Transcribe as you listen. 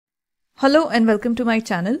Hello and welcome to my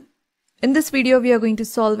channel. In this video we are going to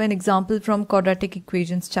solve an example from Quadratic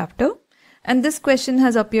Equations chapter, and this question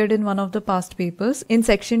has appeared in one of the past papers in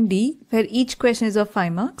section D, where each question is of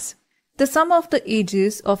 5 marks. The sum of the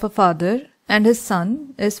ages of a father and his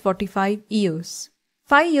son is 45 years.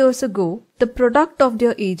 5 years ago, the product of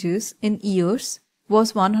their ages in years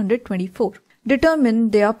was 124.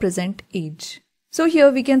 Determine their present age. So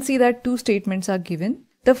here we can see that two statements are given.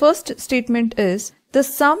 The first statement is the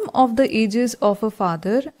sum of the ages of a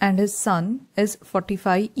father and his son is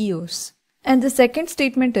 45 years. And the second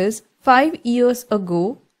statement is 5 years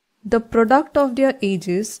ago, the product of their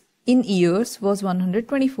ages in years was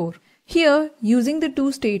 124. Here, using the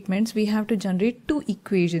two statements, we have to generate two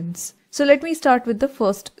equations. So let me start with the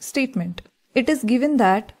first statement. It is given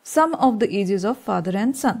that sum of the ages of father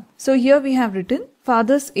and son. So here we have written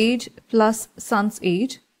father's age plus son's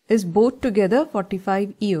age is both together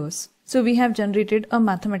 45 years. So we have generated a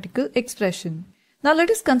mathematical expression. Now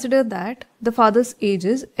let us consider that the father's age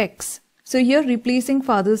is x. So here replacing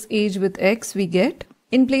father's age with x, we get,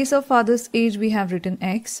 in place of father's age we have written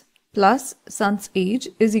x plus son's age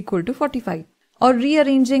is equal to 45. Or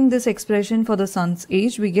rearranging this expression for the son's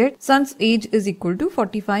age, we get son's age is equal to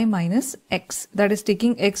 45 minus x. That is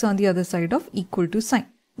taking x on the other side of equal to sign.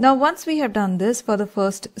 Now once we have done this for the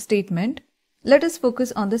first statement, let us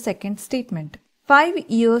focus on the second statement. 5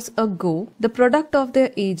 years ago, the product of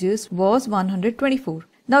their ages was 124.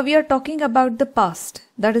 Now we are talking about the past.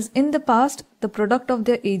 That is, in the past, the product of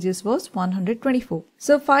their ages was 124.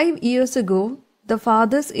 So 5 years ago, the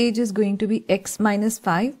father's age is going to be x minus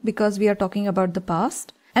 5 because we are talking about the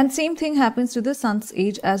past. And same thing happens to the son's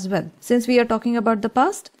age as well. Since we are talking about the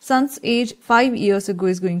past, son's age 5 years ago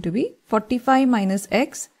is going to be 45 minus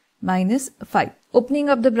x minus 5. Opening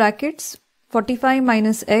up the brackets, 45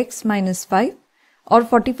 minus x minus 5. Or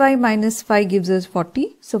 45 minus 5 gives us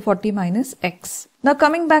 40, so 40 minus x. Now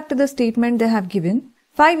coming back to the statement they have given,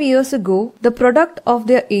 5 years ago, the product of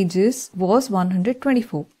their ages was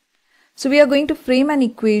 124. So we are going to frame an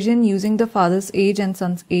equation using the father's age and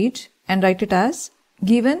son's age and write it as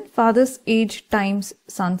given father's age times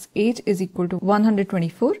son's age is equal to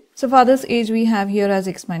 124. So father's age we have here as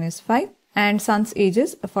x minus 5 and son's age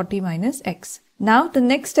is 40 minus x. Now the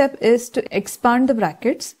next step is to expand the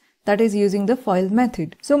brackets. That is using the FOIL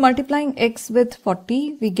method. So multiplying x with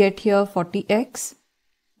 40, we get here 40x.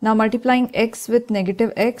 Now multiplying x with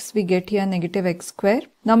negative x, we get here negative x square.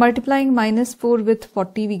 Now multiplying minus 4 with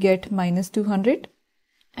 40, we get minus 200.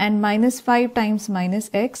 And minus 5 times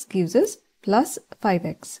minus x gives us plus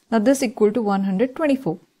 5x. Now this equal to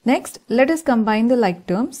 124. Next, let us combine the like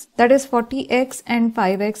terms. That is 40x and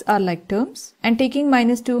 5x are like terms. And taking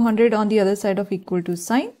minus 200 on the other side of equal to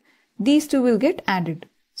sign, these two will get added.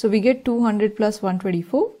 So we get 200 plus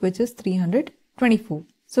 124, which is 324.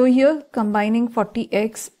 So here combining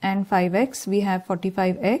 40x and 5x, we have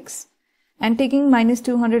 45x. And taking minus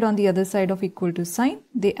 200 on the other side of equal to sign,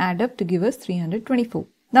 they add up to give us 324.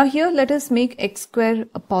 Now here let us make x square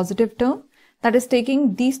a positive term. That is,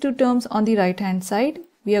 taking these two terms on the right hand side,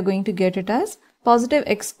 we are going to get it as positive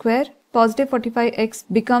x square. Positive 45x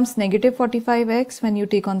becomes negative 45x when you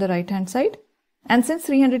take on the right hand side. And since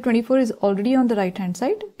 324 is already on the right hand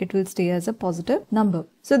side, it will stay as a positive number.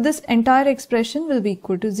 So this entire expression will be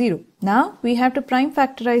equal to 0. Now we have to prime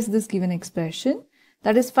factorize this given expression.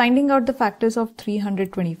 That is finding out the factors of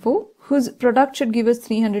 324, whose product should give us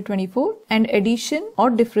 324 and addition or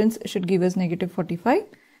difference should give us negative 45.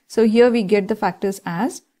 So here we get the factors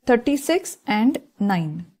as 36 and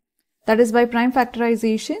 9. That is, by prime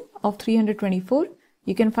factorization of 324,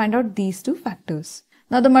 you can find out these two factors.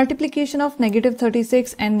 Now the multiplication of negative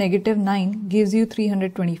 36 and negative 9 gives you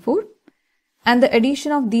 324, and the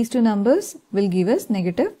addition of these two numbers will give us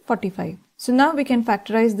negative 45. So now we can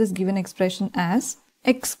factorize this given expression as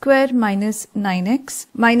x square minus 9x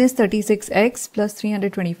minus 36x plus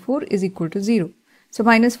 324 is equal to 0. So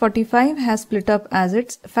minus 45 has split up as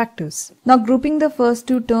its factors. Now grouping the first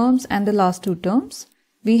two terms and the last two terms,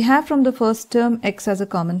 we have from the first term x as a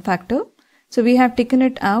common factor. So we have taken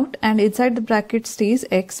it out and inside the bracket stays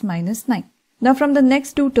x minus 9. Now from the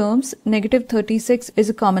next two terms, negative 36 is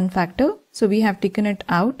a common factor. So we have taken it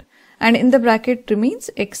out and in the bracket remains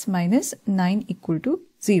x minus 9 equal to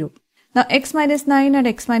 0. Now x minus 9 and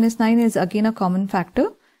x minus 9 is again a common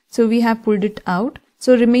factor. So we have pulled it out.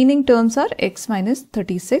 So remaining terms are x minus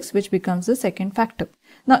 36, which becomes the second factor.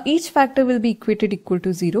 Now each factor will be equated equal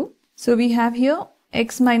to 0. So we have here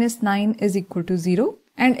x minus 9 is equal to 0.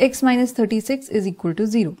 And x minus 36 is equal to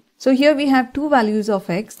 0. So here we have two values of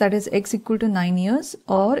x, that is x equal to 9 years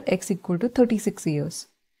or x equal to 36 years.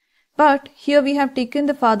 But here we have taken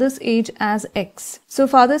the father's age as X. So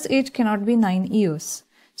father's age cannot be 9 years.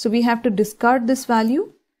 So we have to discard this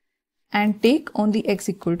value and take only X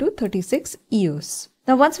equal to 36 years.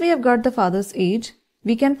 Now once we have got the father's age,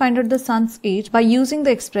 we can find out the son's age by using the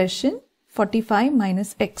expression 45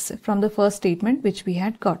 minus X from the first statement which we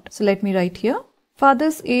had got. So let me write here.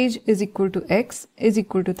 Father's age is equal to X is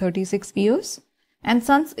equal to 36 years. And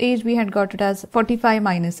son's age we had got it as 45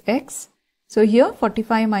 minus X. So here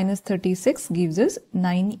 45 minus 36 gives us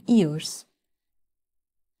 9 years.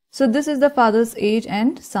 So this is the father's age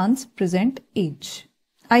and son's present age.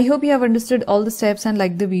 I hope you have understood all the steps and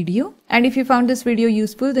liked the video. And if you found this video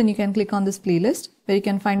useful, then you can click on this playlist where you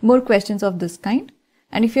can find more questions of this kind.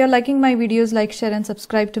 And if you are liking my videos, like, share and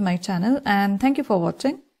subscribe to my channel. And thank you for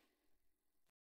watching.